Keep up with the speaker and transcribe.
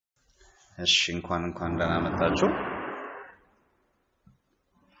እሺ እንኳን ደህና መጣችሁ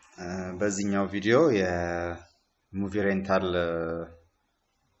በዚህኛው ቪዲዮ የሙቪ ሬንታል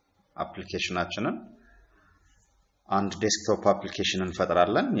አፕሊኬሽናችንን አንድ ዴስክቶፕ አፕሊኬሽን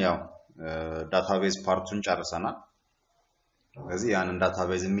እንፈጥራለን ያው ዳታቤዝ ፓርቱን ጨርሰናል ስለዚህ ያንን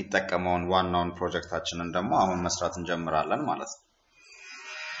ዳታቤዝ የሚጠቀመውን ዋናውን ፕሮጀክታችንን ደግሞ አሁን መስራት እንጀምራለን ማለት ነው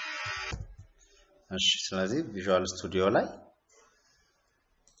እሺ ስለዚህ ቪዥዋል ስቱዲዮ ላይ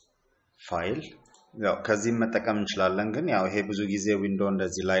ፋይል ያው ከዚህ መጠቀም እንችላለን ግን ያው ይሄ ብዙ ጊዜ ዊንዶው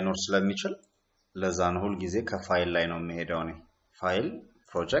እንደዚህ ላይኖር ስለሚችል ለዛ ነው ሁሉ ጊዜ ከፋይል ላይ ነው የሚሄደው ነው ፋይል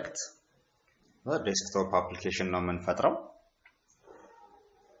ፕሮጀክት ዴስክቶፕ አፕሊኬሽን ነው የምንፈጥረው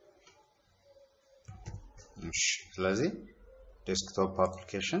እሺ ስለዚህ ዴስክቶፕ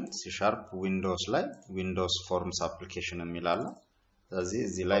አፕሊኬሽን C# ዊንዶውስ ላይ ዊንዶውስ ፎርምስ አፕሊኬሽን የሚላል ስለዚህ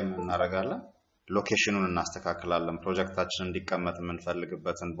እዚህ ላይ ምን እናደርጋለን ሎኬሽኑን እናስተካክላለን ፕሮጀክታችን እንዲቀመጥ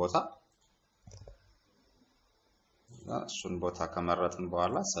የምንፈልግበትን ቦታ እሱን ቦታ ከመረጥን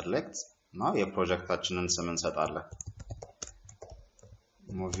በኋላ select ነው የፕሮጀክታችንን ስም እንሰጣለን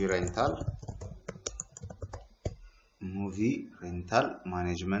ሙቪ ሬንታል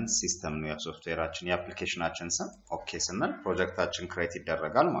ማኔጅመንት ሲስተም ነው የሶፍትዌራችን የአፕሊኬሽናችን ስም ኦኬ ስንል ፕሮጀክታችን ክሬት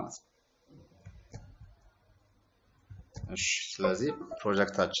ይደረጋል ማለት ነው እሺ ስለዚህ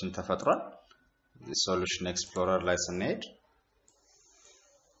ፕሮጀክታችን ተፈጥሯል ሶሉሽን ኤክስፕሎረር ላይ ስንሄድ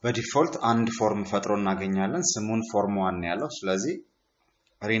በዲፎልት አንድ ፎርም ፈጥሮ እናገኛለን ስሙን ፎርም 1 ያለው ስለዚህ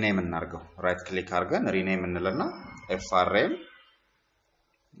ሪኔም እናርገው ራይት ክሊክ አድርገን ሪኔም እንልና frm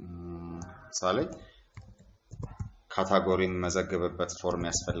ሳለ ካታጎሪ መዘግብበት ፎርም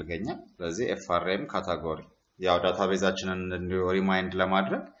ያስፈልገኛል ስለዚህ frm ካታጎሪ ያው ዳታቤዛችንን ሪማይንድ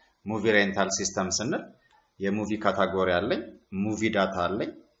ለማድረግ ሙቪ ሬንታል ሲስተም ስንል የሙቪ ካታጎሪ አለኝ ሙቪ ዳታ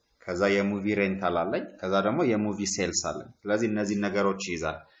አለኝ ከዛ የሙቪ ሬንታል አለኝ ከዛ ደግሞ የሙቪ ሴልስ አለኝ ስለዚህ እነዚህ ነገሮች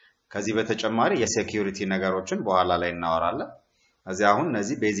ይይዛል ከዚህ በተጨማሪ የሴኩሪቲ ነገሮችን በኋላ ላይ እናወራለን እዚህ አሁን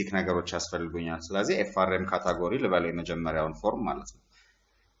እነዚህ ቤዚክ ነገሮች ያስፈልጉኛል ስለዚህ frm ካታጎሪ ልበለው የመጀመሪያውን ፎርም ማለት ነው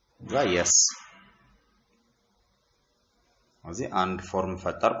ዛ yes እዚህ አንድ ፎርም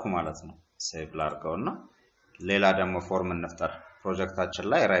ፈጠርኩ ማለት ነው ሴቭ ላድርገውና ሌላ ደግሞ ፎርም እንፍጠር ፕሮጀክታችን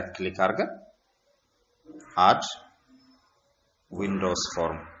ላይ ራይት ክሊክ አድርገን add windows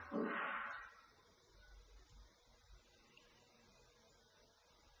form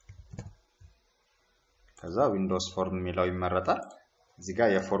ከዛ ዊንዶውስ ፎርም የሚለው ይመረጣል እዚህ ጋር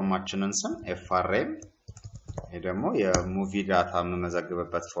የፎርማችንን ስም frm ይሄ ደግሞ የሙቪ ዳታ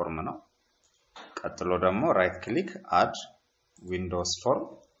መመዘግብበት ፎርም ነው ቀጥሎ ደግሞ ራይት ክሊክ add windows form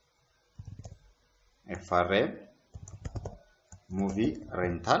frm movie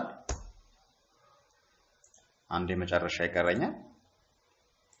rental አንድ የመጨረሻ ይቀረኛል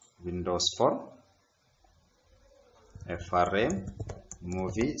windows form frm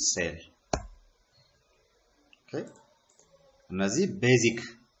movie sale ኦኬ እነዚህ ቤዚክ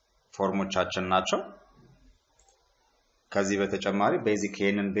ፎርሞቻችን ናቸው ከዚህ በተጨማሪ ቤዚክ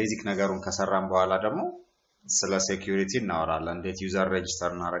ይሄንን ቤዚክ ነገሩን ከሰራን በኋላ ደግሞ ስለ ሴኩሪቲ እናወራለን እንዴት ዩዘር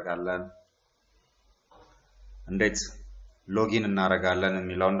ሬጂስተር እናደርጋለን እንዴት ሎጊን እናደርጋለን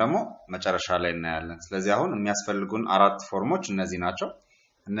የሚለውን ደግሞ መጨረሻ ላይ እናያለን ስለዚህ አሁን የሚያስፈልጉን አራት ፎርሞች እነዚህ ናቸው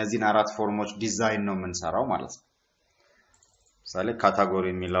እነዚህን አራት ፎርሞች ዲዛይን ነው የምንሰራው ማለት ነው ምሳሌ ካታጎሪ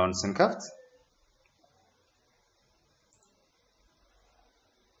የሚለውን ስንከፍት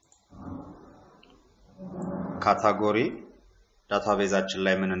ካታጎሪ ዳታቤዛችን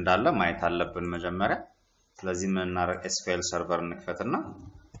ላይ ምን እንዳለ ማየት አለብን መጀመሪያ ስለዚህ ምን እናደርግ SQL ሰርቨር እንክፈትና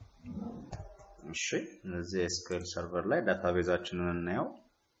እሺ እዚህ SQL ሰርቨር ላይ ዳታቤዛችንን እናየው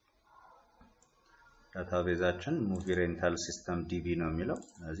ዳታቤዛችን ሙቪ ሬንታል ሲስተም ዲቢ ነው የሚለው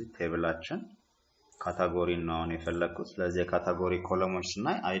ስለዚህ ቴብላችን ካታጎሪ ነው አሁን የፈለኩት ስለዚህ የካታጎሪ ኮለሞች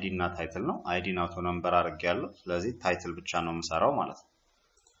ስናይ አይዲ እና ታይትል ነው አይዲ እና አውቶ ነምበር አድርጌያለሁ ስለዚህ ታይትል ብቻ ነው የምሰራው ማለት ነው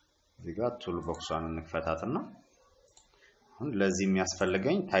እዚህ ጋር ቱል ቦክሷን እንክፈታትና አሁን ለዚህ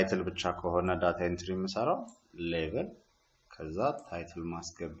የሚያስፈልገኝ ታይትል ብቻ ከሆነ ዳታ ኤንትሪ የምሰራው ሌቨል ከዛ ታይትል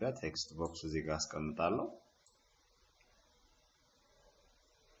ማስገቢያ ቴክስት ቦክስ እዚህ ጋር አስቀምጣለሁ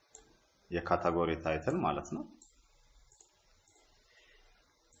የካታጎሪ ታይትል ማለት ነው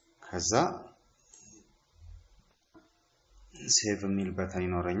ከዛ ሴቭ የሚል በተን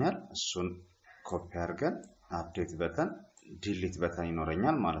ይኖረኛል እሱን ኮፒ አድርገን አፕዴት በተን ዲሊት በተን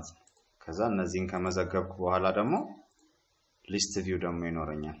ይኖረኛል ማለት ነው ከዛ እነዚህን ከመዘገብኩ በኋላ ደግሞ ሊስት ቪው ደግሞ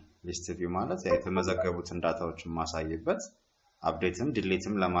ይኖረኛል ሊስት ቪው ማለት የተመዘገቡትን ዳታዎችን ማሳየበት አፕዴትም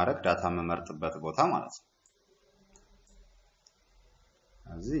ዲሊትም ለማድረግ ዳታ መመርጥበት ቦታ ማለት ነው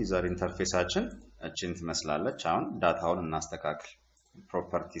እዚህ ዩዘር ኢንተርፌሳችን እቺን ትመስላለች አሁን ዳታውን እናስተካክል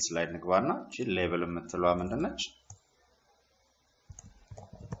ፕሮፐርቲስ ላይ እንግባና እቺ ሌቭል የምትለዋ ምንድነች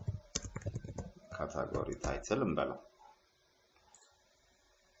category title እንበለው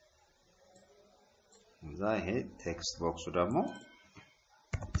እዛ ይሄ ቴክስት ቦክሱ ደግሞ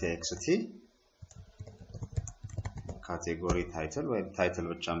txt category title ወይ title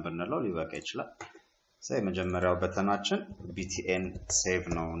ብቻን ብንለው ሊበቃ ይችላል የመጀመሪያው በተናችን btn save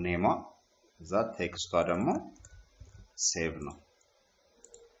ነው ኔማ እዛ ቴክስቷ ደግሞ save ነው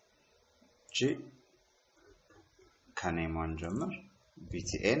እቺ ከኔማን ጀምር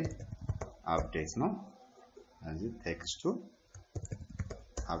btn update ነው እዚህ ቴክስቱ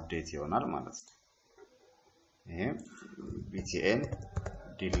update ይሆናል ማለት ነው ይሄ btn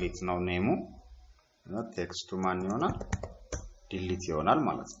delete ነው ኔሙ እና ቴክስቱ ማን ይሆናል delete ይሆናል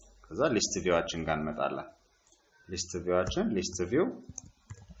ማለት ነው ከዛ ሊስት ቪዋችን ጋር እንመጣለን ሊስት ቪዋችን ሊስት ቪው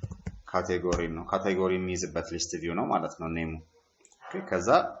ካቴጎሪ ነው ካቴጎሪ የሚይዝበት ሊስት ቪው ነው ማለት ነው ኔሙ ኦኬ ከዛ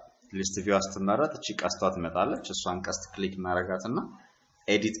ሊስት ቪው አስተመረጥ እቺ ቀስቷ ትመጣለች እሷን ቀስት ክሊክ እናረጋትና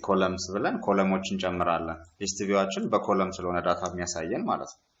ኤዲት ኮለምስ ብለን ኮለሞችን ጨምራለን ሊስት ቪዋችን በኮለም ስለሆነ ዳታ የሚያሳየን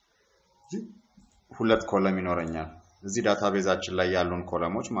ማለት ነው ሁለት ኮለም ይኖረኛል እዚህ ዳታቤዛችን ላይ ያሉን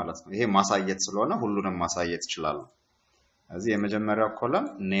ኮለሞች ማለት ነው ይሄ ማሳየት ስለሆነ ሁሉንም ማሳየት ይችላል እዚህ የመጀመሪያው ኮለም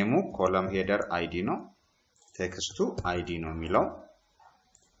ኔሙ ኮለም ሄደር አይዲ ነው ቴክስቱ አይዲ ነው የሚለው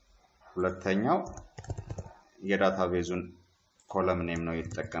ሁለተኛው የዳታቤዙን ኮለም ኔም ነው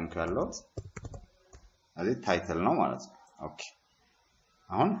እየተጠቀምኩ ያለሁት እዚህ ታይትል ነው ማለት ነው ኦኬ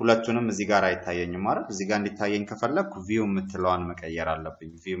አሁን ሁለቱንም እዚህ ጋር አይታየኝም ማለት እዚህ ጋር እንዲታየኝ ከፈለኩ ቪው የምትለዋን መቀየር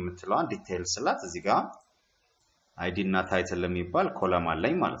አለብኝ ቪው የምትለዋን ዲቴይል ስላት እዚህ ጋር አይዲ እና ታይትል የሚባል ኮለም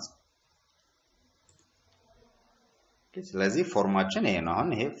አለኝ ማለት ነው ስለዚህ ፎርማችን ይሄ ነው አሁን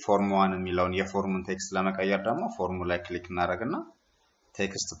ይሄ ፎርም 1 የሚለውን የፎርሙን ቴክስት ለመቀየር ደግሞ ፎርሙ ላይ ክሊክ እናደርግና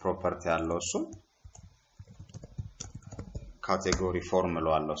ቴክስት ፕሮፐርቲ ያለው እሱ ካቴጎሪ ፎርም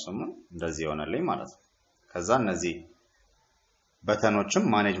ለዋለው ስሙ እንደዚህ ይሆነልኝ ማለት ነው ከዛ እነዚህ በተኖችም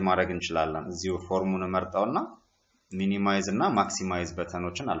ማኔጅ ማድረግ እንችላለን እዚሁ ፎርሙን መርጣውና ሚኒማይዝ እና ማክሲማይዝ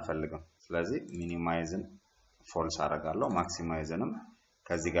በተኖችን አልፈልግም ስለዚህ ሚኒማይዝን ፎልስ አደርጋለሁ ማክሲማይዝንም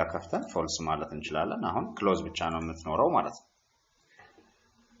ከዚህ ጋር ከፍተን ፎልስ ማለት እንችላለን አሁን ክሎዝ ብቻ ነው የምትኖረው ማለት ነው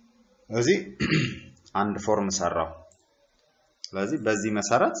እዚህ አንድ ፎርም ሰራው ስለዚህ በዚህ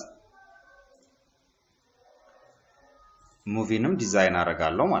መሰረት ሙቪንም ዲዛይን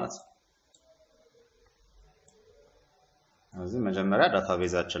አደርጋለሁ ማለት ነው እዚህ መጀመሪያ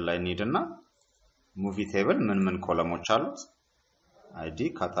ዳታቤዛችን ላይ እንሂድና ሙቪ ቴብል ምን ኮለሞች አሉት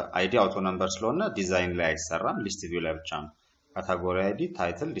አይዲ አውቶ ነምበር ስለሆነ ዲዛይን ላይ አይሰራም ሊስት ቪው ላይ ብቻ ነው ካቴጎሪ አይዲ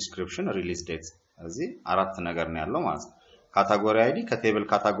ታይትል ዲስክሪፕሽን ሪሊዝ ዴት እዚህ አራት ነገር ነው ያለው ማለት ነው ካቴጎሪ አይዲ ከቴብል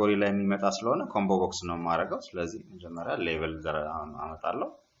ካቴጎሪ ላይ የሚመጣ ስለሆነ ኮምቦ ቦክስ ነው ማረጋው ስለዚህ መጀመሪያ ሌቭል አመጣለሁ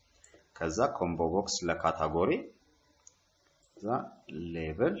ከዛ ኮምቦ ቦክስ ለካቴጎሪ ከዛ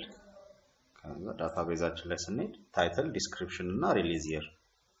ሌቭል ከዛ ዳታቤዛችን ላይ ስንሄድ ታይትል ዲስክሪፕሽን እና ሪሊዝ ይር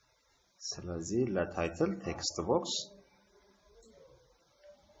ስለዚህ ለታይትል ቴክስት ቦክስ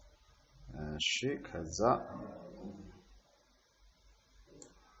እሺ ከዛ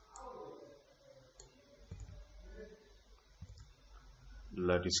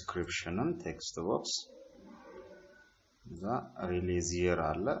ለዲስክሪፕሽንም ቴክስት ቦክስ እዛ ሪሊዝ ይር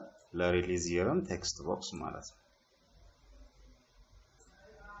አለ ለሪሊዝ ይርም ቴክስት ቦክስ ማለት ነው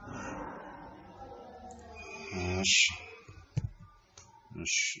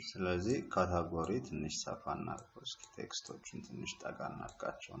እሺ ስለዚህ ካቴጎሪ ትንሽ ሰፋ እናድርገው እስኪ ቴክስቶችን ትንሽ ጠጋ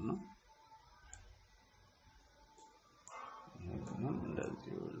እናድርጋቸውና ይሄንን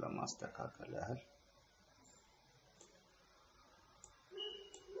እንደዚህ ለማስተካከል ያህል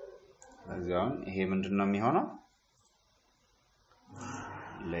ስለዚህ አሁን ይሄ ምንድነው የሚሆነው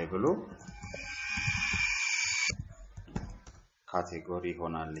ሌብሉ ካቴጎሪ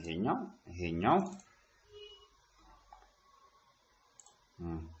ይሆናል ይሄኛው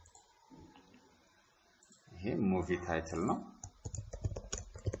ይሄ ሙቪ ታይትል ነው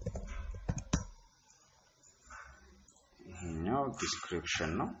ይሄኛው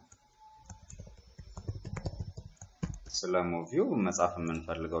ዲስክሪፕሽን ነው ስለ ሙቪው መጻፍ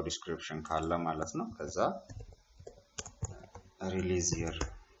የምንፈልገው ዲስክሪፕሽን ካለ ማለት ነው ከዛ ሪሊዝ ይር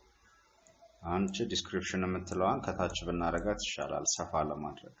አንቺ ዲስክሪፕሽን የምትለዋን ከታች ብናረጋት ይሻላል ሰፋ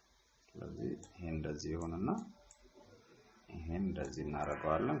ለማድረግ ስለዚህ ይሄ እንደዚህ ይሆንና ይሄን እንደዚህ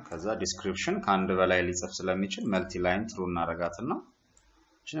እናረጋዋለን ከዛ ዲስክሪፕሽን ከአንድ በላይ ሊጽፍ ስለሚችል መልቲ ላይን ትሩ እናረጋትና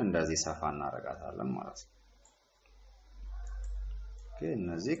እቺን እንደዚህ ሰፋ እናረጋታለን ማለት ነው ኦኬ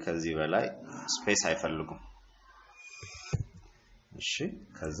እነዚህ ከዚህ በላይ ስፔስ አይፈልጉም እሺ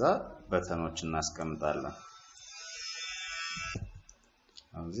ከዛ በተኖች እናስቀምጣለን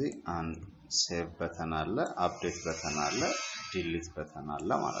እዚህ አንድ ሴቭ በተን አለ አፕዴት በተን አለ ዲሊት በተን አለ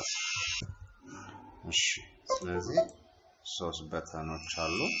ማለት ነው እሺ ስለዚህ ሶስት በተኖች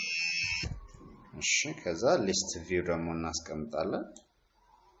አሉ እሺ ከዛ ሊስት ቪው ደግሞ እናስቀምጣለን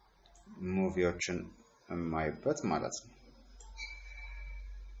ሙቪዎችን የማይበት ማለት ነው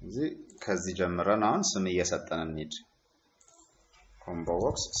እዚህ ከዚህ ጀምረን አሁን ስም እየሰጠን እንሂድ ኮምቦ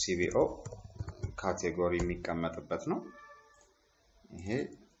ቦክስ CBO ካቴጎሪ የሚቀመጥበት ነው ይሄ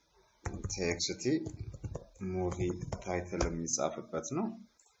TXT ሙቪ ታይትል የሚጻፍበት ነው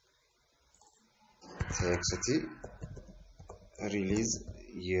TXT ሪሊዝ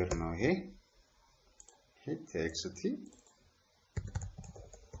year ነው ይሄ TXT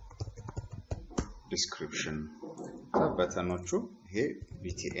description በተኖቹ ይሄ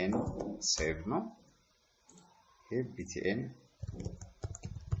BTN save ነው ይሄ BTN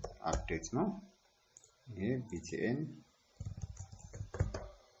update ነው ይሄ BTN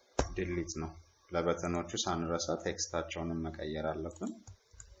delete ነው ለበተኖቹ ሳንረሳ ቴክስታቸውን መቀየር አለብን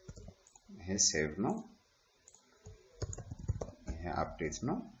ይሄ save ነው ይሄ update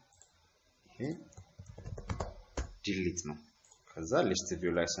ነው ይሄ delete ነው ከዛ ሊስት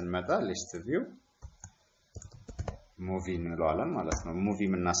ቪው ላይ ስንመጣ ሊስት ቪው ሙቪ እንለዋለን ማለት ነው ሙቪ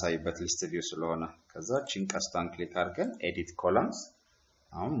የምናሳይበት ሊስት ቪው ስለሆነ ከዛ ቺን ቀስታን ክሊክ አድርገን ኤዲት ኮለምስ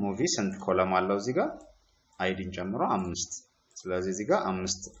አሁን ሙቪ ስንት ኮለም አለው እዚህ ጋር አይዲን ጨምሮ 5 ስለዚህ እዚህ ጋር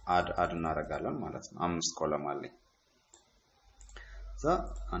 5 አድ እናደርጋለን ማለት ነው 5 ኮለም አለኝ ከዛ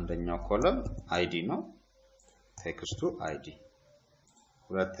አንደኛው ኮለም አይዲ ነው ቴክስቱ አይዲ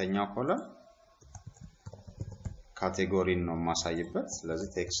ሁለተኛው ኮለም ካቴጎሪን ነው ማሳይበት ስለዚህ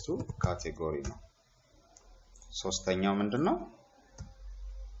ቴክስቱ ካቴጎሪ ነው ሶስተኛው ምንድነው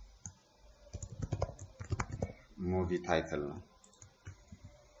ሙቪ ታይትል ነው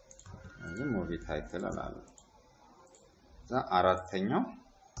ስለዚህ ሙቪ ታይትል አላለ እዛ አራተኛው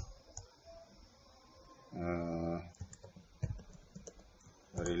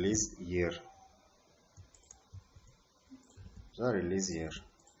ሪሊዝ year ሪሊዝ year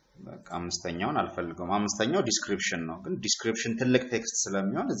በቃ አምስተኛውን አልፈልገውም አምስተኛው ዲስክሪፕሽን ነው ግን ዲስክሪፕሽን ትልቅ ቴክስት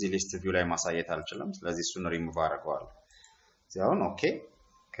ስለሚሆን እዚህ ሊስት ቪው ላይ ማሳየት አልችልም ስለዚህ እሱን ሪሙቭ አደርገዋለሁ እዚያውን ኦኬ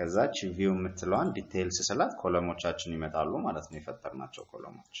ከዛች ቪው የምትለዋን ዲቴይልስ ስላት ኮለሞቻችን ይመጣሉ ማለት ነው የፈጠርናቸው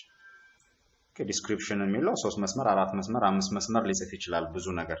ኮለሞች ዲስክሪፕሽን የሚለው 3 መስመር 4 መስመር 5 መስመር ሊጽፍ ይችላል ብዙ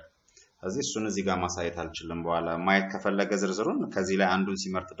ነገር ስለዚህ እሱን እዚህ ጋር ማሳየት አልችልም በኋላ ማየት ከፈለገ ዝርዝሩን ከዚህ ላይ አንዱን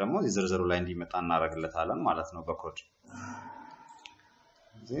ሲመርጥ ደግሞ ዝርዝሩ ላይ እንዲመጣ እናደርግለታለን ማለት ነው በኮድ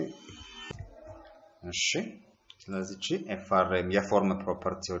እሺ ስለዚህ እቺ FRM የፎርም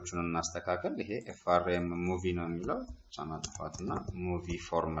ፕሮፐርቲዎቹን እናስተካክል ይሄ FRM ሙቪ ነው የሚለው ቻናል ጥፋትና ሙቪ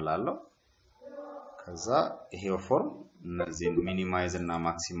ፎርም ላለው ከዛ ይሄ ፎርም እነዚህን ሚኒማይዝ እና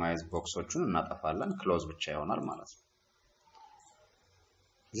ማክሲማይዝ ቦክሶቹን እናጠፋለን ክሎዝ ብቻ ይሆናል ማለት ነው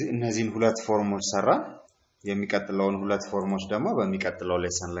እነዚህን ሁለት ፎርሞች ሰራን የሚቀጥለውን ሁለት ፎርሞች ደግሞ በሚቀጥለው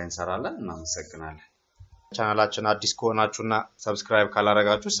ሌሰን ላይ እንሰራለን እናመሰግናለን ቻናላችን አዲስ ከሆናችሁና ሰብስክራይብ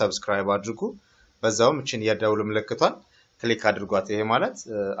ካላረጋችሁ ሰብስክራይብ አድርጉ በዛውም እቺን የደውል ምልክቷን ክሊክ አድርጓት ይሄ ማለት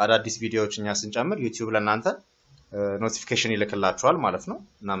አዳዲስ ቪዲዮዎችኛ ስንጨምር YouTube ለእናንተ ኖቲፊኬሽን ይልክላችኋል ማለት ነው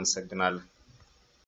እናመሰግናለን